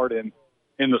big part in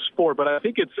the sport. But I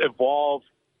think it's evolved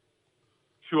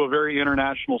to a very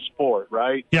international sport,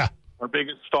 right? Yeah. Our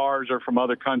biggest stars are from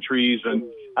other countries, and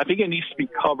I think it needs to be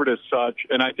covered as such.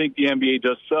 And I think the NBA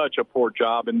does such a poor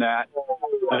job in that.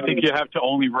 I think you have to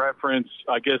only reference,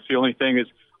 I guess the only thing is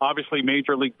obviously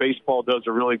Major League Baseball does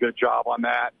a really good job on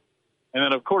that. And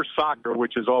then, of course, soccer,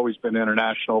 which has always been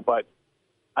international. But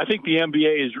I think the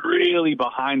NBA is really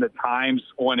behind the times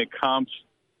when it comes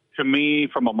to me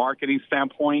from a marketing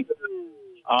standpoint.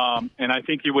 And I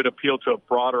think it would appeal to a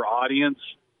broader audience.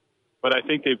 But I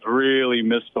think they've really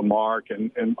missed the mark,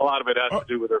 and a lot of it has to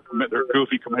do with their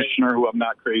goofy commissioner, who I'm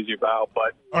not crazy about.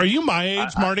 But are you my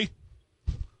age, Marty?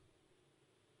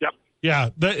 Yep. Yeah,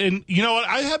 and you know what?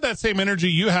 I had that same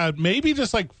energy you had, maybe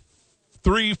just like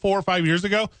 3, 4, 5 years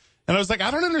ago, and I was like,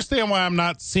 I don't understand why I'm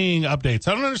not seeing updates.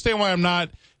 I don't understand why I'm not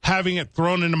having it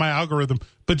thrown into my algorithm.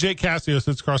 But Jake Cassio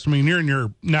sits across from me, and you're in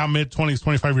your now mid-20s,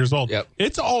 25 years old. Yep.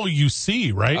 It's all you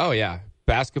see, right? Oh, yeah.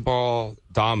 Basketball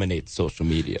dominates social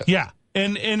media. Yeah.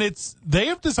 And they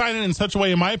have designed it in such a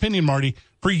way, in my opinion, Marty,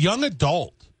 for young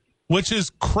adult, which is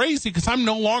crazy because I'm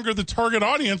no longer the target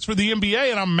audience for the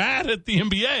NBA, and I'm mad at the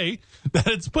NBA that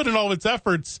it's put in all its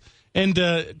efforts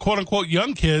into quote unquote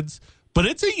young kids, but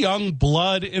it's a young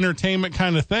blood entertainment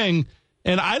kind of thing.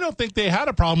 And I don't think they had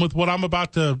a problem with what I'm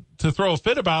about to throw a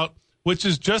fit about, which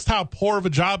is just how poor of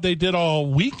a job they did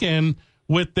all weekend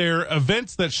with their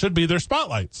events that should be their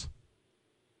spotlights.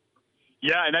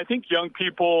 Yeah, and I think young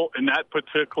people in that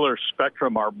particular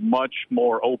spectrum are much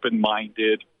more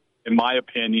open-minded, in my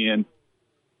opinion,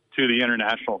 to the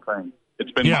international thing.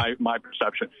 It's been my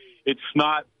perception. It's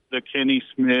not the Kenny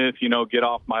Smith, get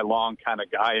off my lawn kind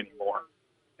of guy anymore.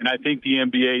 And I think the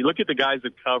NBA, look at the guys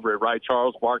that cover it, right?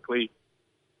 Charles Barkley.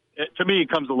 To me, it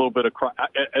comes a little bit across.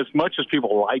 As much as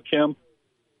people like him,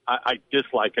 I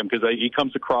dislike him because he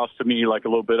comes across to me like a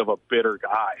little bit of a bitter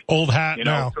guy. Old hat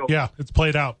now. So, yeah, it's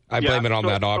played out. I blame it on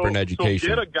that Auburn education.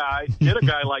 So get a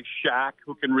guy like Shaq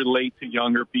who can relate to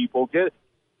younger people.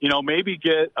 Maybe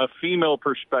get a female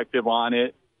perspective on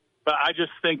it. But I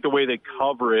just think the way they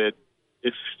cover it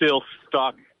is still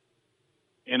stuck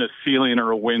in a ceiling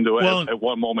or a window at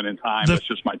one moment in time. That's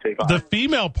just my take on it. The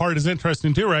female part is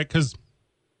interesting too, right? Because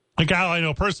a guy I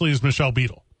know personally is Michelle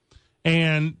Beadle.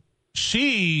 And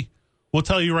she will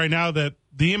tell you right now that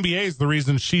the NBA is the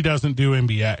reason she doesn't do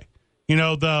NBA.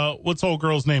 What's the old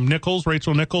girl's name?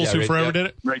 Rachel Nichols, who forever did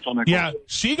it? Rachel Nichols. Yeah,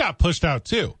 she got pushed out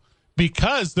too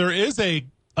because there is I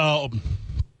don't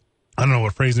know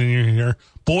what phrasing you hear,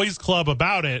 boys club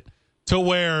about it, to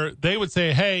where they would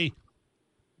say, hey,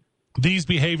 these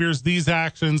behaviors, these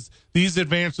actions, these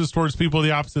advances towards people of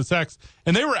the opposite sex.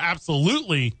 And they were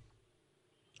absolutely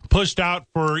pushed out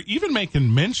for even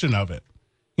making mention of it.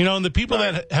 And the people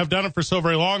that have done it for so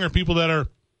very long are people that are,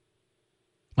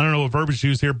 I don't know what verbiage to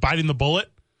use here, biting the bullet.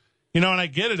 And I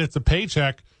get it, it's a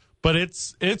paycheck, but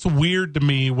it's weird to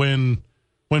me when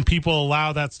people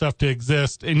allow that stuff to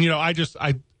exist. And,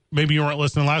 I maybe you weren't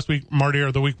listening last week, Marty,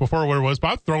 or the week before, whatever it was,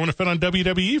 but I'm throwing a fit on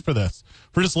WWE for this,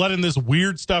 for just letting this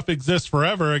weird stuff exist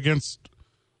forever against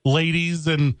ladies.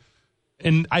 And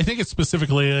I think it's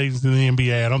specifically ladies in the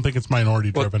NBA. I don't think it's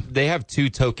minority driven. They have 2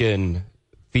 token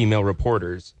female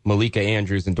reporters, Malika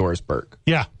Andrews and Doris Burke.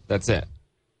 Yeah. That's it.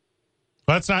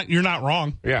 You're not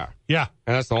wrong. Yeah. Yeah.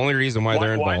 And that's the only reason why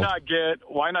they're involved.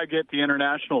 Why not get the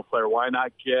international player? Why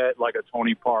not get like a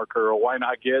Tony Parker, or why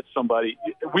not get somebody?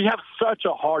 We have such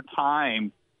a hard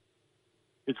time.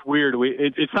 It's weird.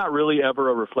 It's not really ever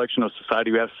a reflection of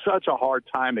society. We have such a hard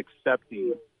time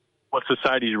accepting what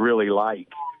society is really like.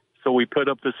 So we put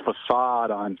up this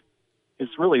facade on.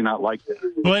 It's really not like that.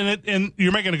 Well, and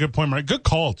you're making a good point, Mark. Good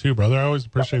call, too, brother. I always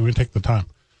appreciate when you take the time.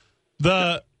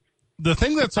 The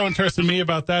thing that's so interesting to me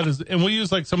about that is, and we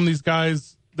use like some of these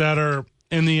guys that are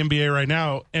in the NBA right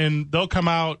now, and they'll come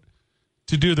out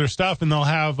to do their stuff, and they'll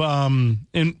have,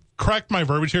 and correct my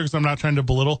verbiage here because I'm not trying to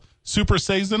belittle, Super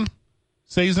Saiyan?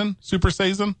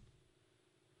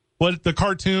 What, the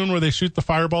cartoon where they shoot the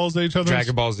fireballs at each other?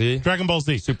 Dragon Ball Z.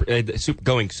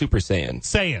 Going Super Saiyan.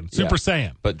 Super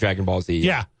Saiyan. But Dragon Ball Z.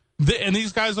 Yeah. And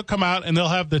these guys will come out and they'll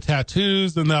have the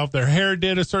tattoos and they'll have their hair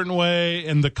did a certain way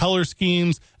and the color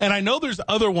schemes. And I know there's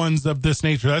other ones of this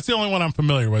nature. That's the only one I'm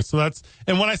familiar with.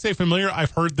 And when I say familiar, I've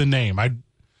heard the name. I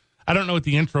don't know what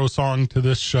the intro song to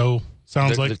this show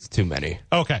sounds like. It's too many.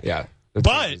 Okay. Yeah.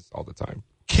 But all the time.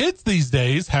 Kids these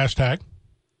days, hashtag,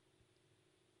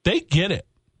 they get it.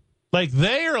 Like,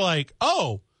 they are like,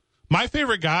 oh, My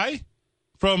favorite guy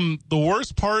from the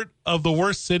worst part of the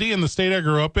worst city in the state I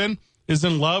grew up in is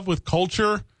in love with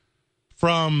culture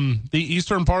from the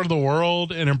eastern part of the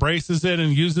world and embraces it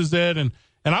and uses it. And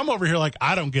I'm over here like,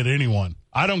 I don't get anyone.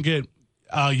 I don't get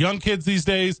young kids these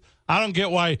days. I don't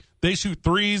get why they shoot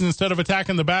threes instead of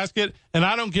attacking the basket. And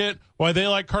I don't get why they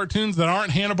like cartoons that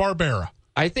aren't Hanna-Barbera.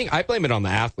 I think I blame it on the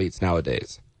athletes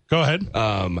nowadays. Go ahead.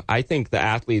 I think the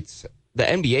athletes, the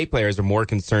NBA players are more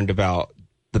concerned about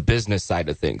the business side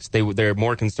of things. They're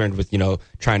more concerned with,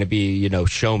 trying to be,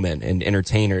 showmen and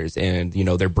entertainers and,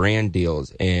 their brand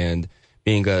deals and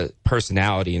being a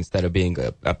personality instead of being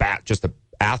just an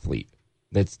athlete.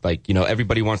 That's like,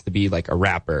 everybody wants to be like a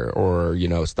rapper or,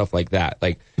 stuff like that.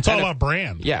 Like it's all about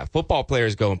brand. Yeah. Football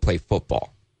players go and play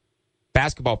football.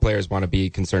 Basketball players want to be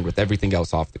concerned with everything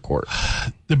else off the court.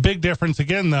 The big difference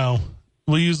again, though,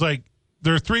 we'll use there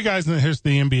are 3 guys in the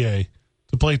history of the NBA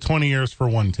to play 20 years for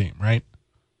one team, right?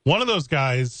 One of those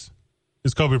guys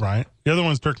is Kobe Bryant. The other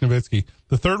one is Dirk Nowitzki.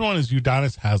 The third one is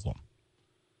Udonis Haslem.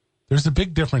 There's a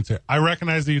big difference here. I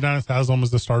recognize that Udonis Haslem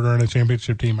was the starter in a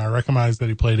championship team. I recognize that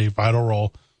he played a vital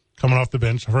role coming off the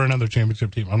bench for another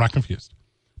championship team. I'm not confused.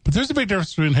 But there's a big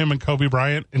difference between him and Kobe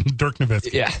Bryant and Dirk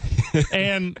Nowitzki. Yeah.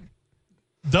 And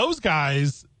those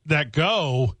guys that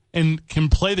go and can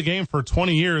play the game for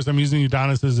 20 years, I'm using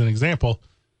Udonis as an example,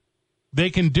 they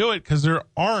can do it because there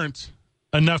aren't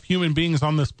enough human beings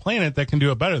on this planet that can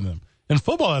do it better than them. In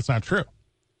football, that's not true.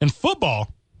 In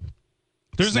football,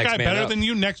 there's a guy better than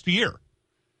you next year.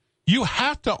 You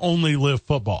have to only live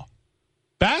football.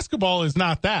 Basketball is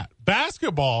not that.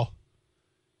 Basketball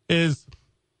is,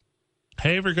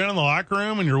 hey, if you're going in the locker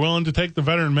room and you're willing to take the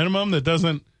veteran minimum that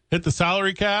doesn't hit the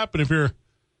salary cap, and if you're,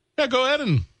 go ahead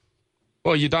and.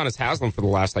 Well, Udonis Haslem for the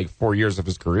last 4 years of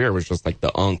his career was just like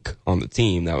the unk on the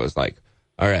team that was like,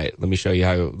 all right, let me show you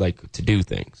how to do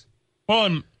things. Well,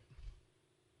 and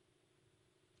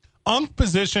unk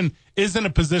position isn't a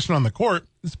position on the court.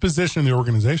 It's a position in the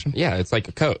organization. Yeah, it's like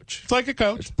a coach. It's like a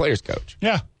coach. It's a player's coach.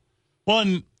 Yeah. Well,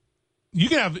 and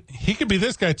he could be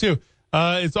this guy too.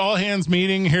 It's all hands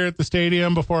meeting here at the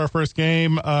stadium before our first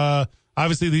game.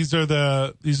 Obviously, these are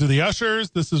the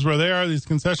ushers. This is where they are, these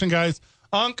concession guys.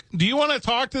 Unk, do you want to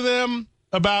talk to them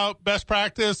about best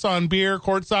practice on beer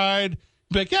courtside?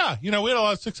 Be like, yeah, we had a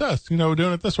lot of success. We're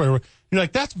doing it this way. You're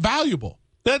like, that's valuable.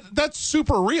 That's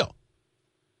super real.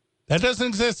 That doesn't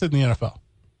exist in the NFL.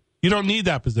 You don't need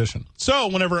that position. So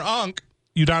whenever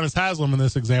Udonis Haslem in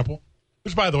this example,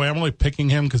 which, by the way, I'm only picking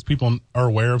him because people are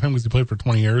aware of him because he played for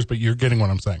 20 years, but you're getting what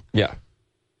I'm saying. Yeah.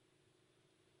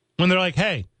 When they're like,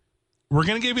 hey, we're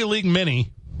going to give you a league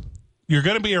mini. You're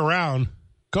going to be around.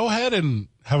 Go ahead and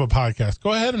have a podcast.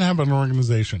 Go ahead and have an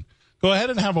organization. Go ahead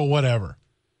and have a whatever.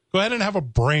 Go ahead and have a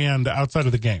brand outside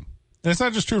of the game. And it's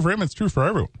not just true for him. It's true for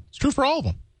everyone. It's true for all of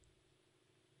them.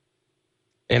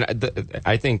 And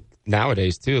I think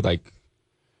nowadays, too,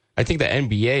 I think the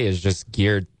NBA is just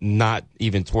geared not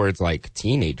even towards,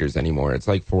 teenagers anymore. It's,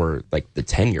 for, the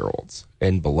 10-year-olds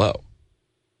and below.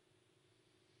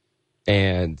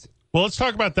 And... Well, let's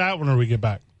talk about that whenever we get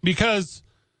back. Because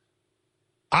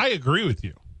I agree with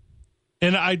you.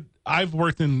 And I've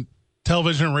worked in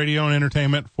television, radio, and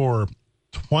entertainment for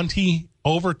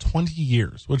over 20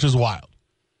 years, which is wild.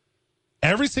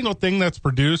 Every single thing that's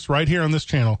produced right here on this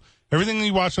channel, everything that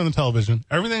you watch on the television,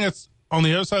 everything that's on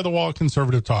the other side of the wall of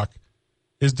conservative talk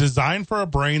is designed for a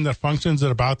brain that functions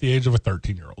at about the age of a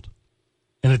 13-year-old.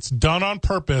 And it's done on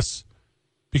purpose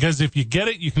because if you get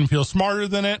it, you can feel smarter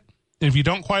than it. If you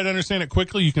don't quite understand it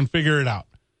quickly, you can figure it out.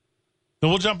 Then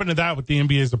we'll jump into that with the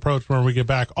NBA's approach when we get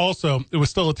back. Also, it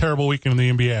was still a terrible weekend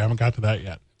in the NBA. I haven't got to that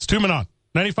yet. It's 2 Men On,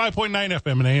 95.9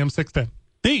 FM and AM 610.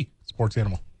 The Sports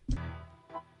Animal.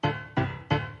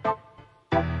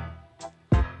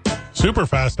 Super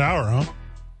fast hour, huh?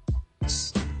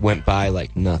 Went by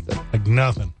like nothing. Like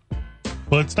nothing.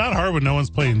 Well, it's not hard when no one's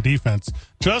playing defense.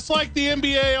 Just like the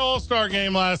NBA All-Star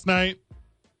game last night.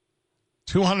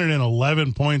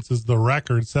 211 points is the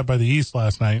record set by the East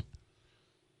last night.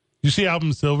 You see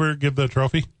Album Silver give the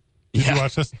trophy? Did you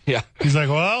watch this? Yeah. He's like,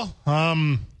 well,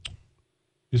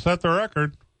 you set the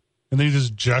record. And then he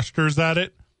just gestures at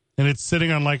it. And it's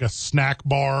sitting on a snack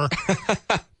bar.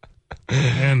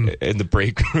 And in the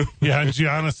break room. Yeah, and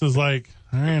Giannis is like,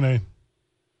 all right,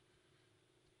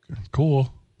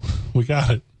 cool. We got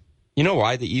it. You know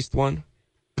why the East won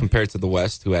compared to the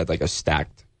West, who had a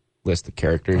stacked list of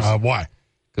characters? Why?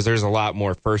 Because there's a lot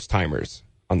more first-timers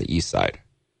on the East side.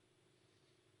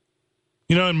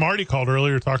 And Marty called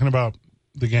earlier talking about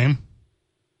the game.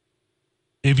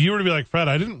 If you were to be like, Fred,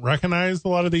 I didn't recognize a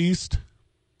lot of the East.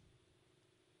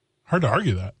 Hard to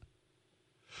argue that.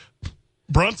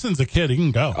 Brunson's a kid. He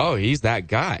can go. Oh, he's that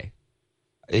guy.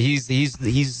 He's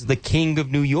the king of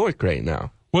New York right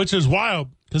now. Which is wild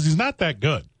because he's not that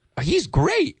good. He's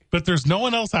great. But there's no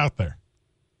one else out there.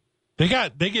 They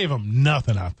gave him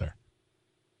nothing out there.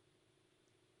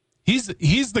 He's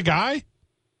the guy.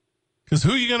 Because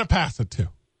who are you going to pass it to?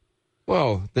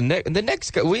 Well, the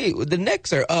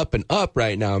Knicks are up and up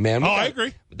right now, man. I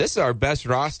agree. This is our best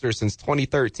roster since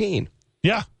 2013.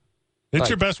 Yeah. It's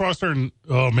your best roster in,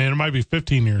 it might be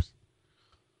 15 years.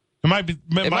 It might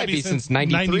be since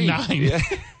 93. 99. Yeah.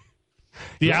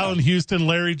 The Allen Houston,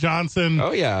 Larry Johnson.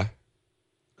 Oh, yeah.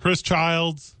 Chris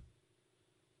Childs.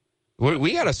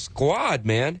 We got a squad,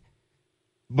 man.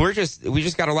 We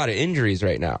just got a lot of injuries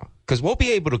right now. Because we'll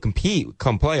be able to compete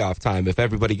come playoff time if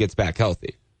everybody gets back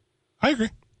healthy. I agree.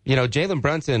 Jalen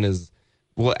Brunson is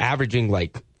averaging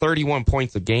like 31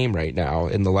 points a game right now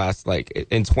in the last,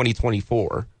 in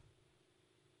 2024.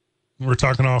 We're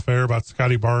talking off air about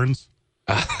Scotty Barnes.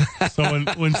 So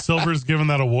when Silver's given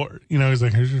that award, he's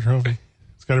like, here's your trophy.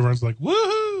 Scotty Barnes is like,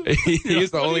 woohoo!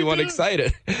 He's the only one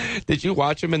excited. Did you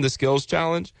watch him in the skills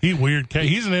challenge? He weird cat.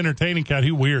 He's an entertaining cat.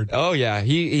 He weird. Oh, yeah.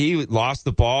 He lost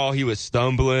the ball. He was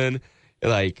stumbling.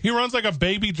 He runs like a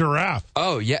baby giraffe.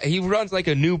 Oh, yeah. He runs like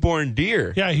a newborn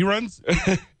deer. Yeah, he runs.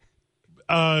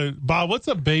 Bob, what's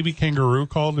a baby kangaroo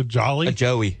called? A jolly? A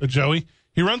joey. A joey?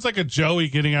 He runs like a joey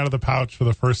getting out of the pouch for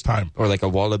the first time. Or like a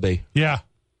wallaby. Yeah.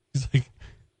 He's like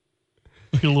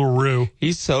a little roo.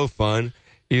 He's so fun.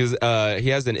 He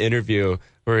has an interview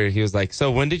where he was like,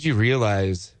 so when did you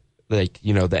realize, the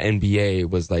NBA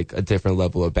was like a different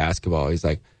level of basketball? He's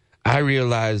like, I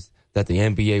realized that the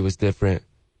NBA was different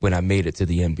when I made it to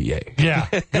the NBA. Yeah,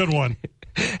 good one.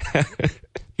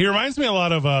 He reminds me a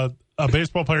lot of a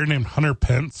baseball player named Hunter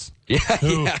Pence.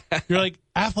 Yeah. You're like,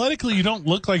 athletically, you don't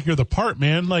look like you're the part,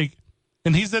 man.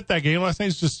 And he's at that game last night.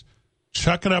 He's just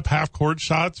chucking up half-court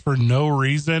shots for no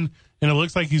reason. And it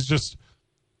looks like he's just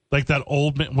like that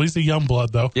old man. Well, he's a young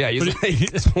blood, though. Yeah, he's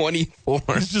like 24.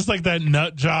 He's just like that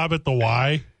nut job at the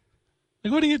Y.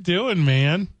 Like, what are you doing,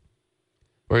 man?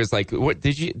 Where it's like,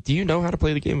 do you know how to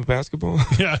play the game of basketball?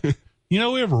 Yeah. We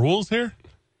have rules here.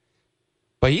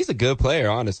 But he's a good player,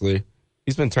 honestly.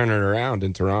 He's been turning around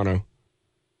in Toronto.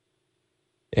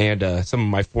 And some of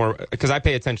my because I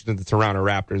pay attention to the Toronto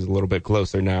Raptors a little bit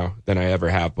closer now than I ever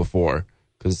have before.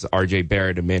 Because R.J.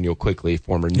 Barrett, Emmanuel Quickley,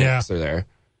 former Knicks are there.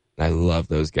 And I love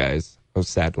those guys. I was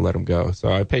sad to let them go.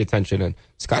 So I pay attention. And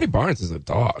Scotty Barnes is a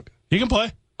dog. He can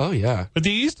play. Oh, yeah. But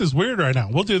the East is weird right now.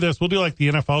 We'll do this. We'll do like the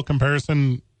NFL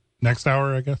comparison next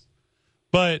hour, I guess.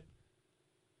 But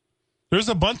there's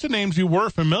a bunch of names you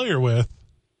were familiar with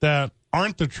that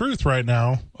aren't the truth right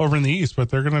now over in the East,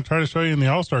 but they're going to try to show you in the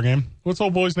All-Star game. What's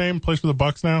old boy's name? Plays for the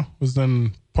Bucks now. Was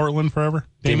in Portland forever.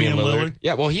 Damian Lillard.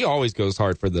 Yeah, well, he always goes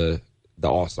hard for the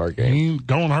All-Star game. He ain't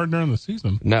going hard during the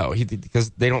season. No, because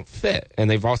they don't fit. And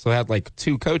they've also had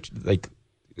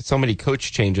so many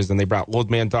coach changes, and they brought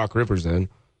old man Doc Rivers in.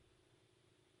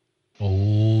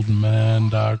 Old man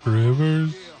Doc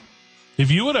Rivers. If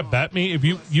you would have bet me, if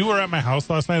you were at my house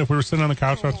last night, if we were sitting on the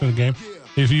couch watching the game,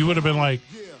 if you would have been like,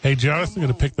 hey, Giannis is going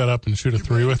to pick that up and shoot a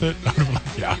three with it, I would have been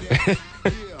like, yeah.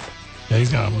 Yeah,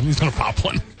 he's gonna pop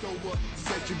one.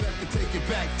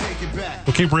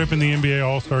 We'll keep ripping the NBA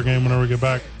All-Star game whenever we get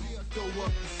back.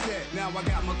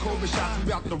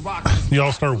 The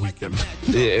All-Star weekend.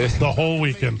 The whole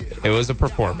weekend. It was a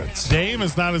performance. Dame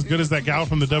is not as good as that gal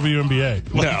from the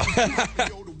WNBA. No.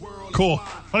 Cool.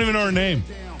 I don't even know her name.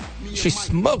 She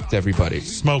smoked everybody.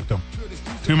 Smoked them.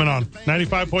 2 Men On.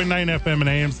 95.9 FM and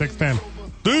AM 610.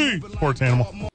 The Sports Animal.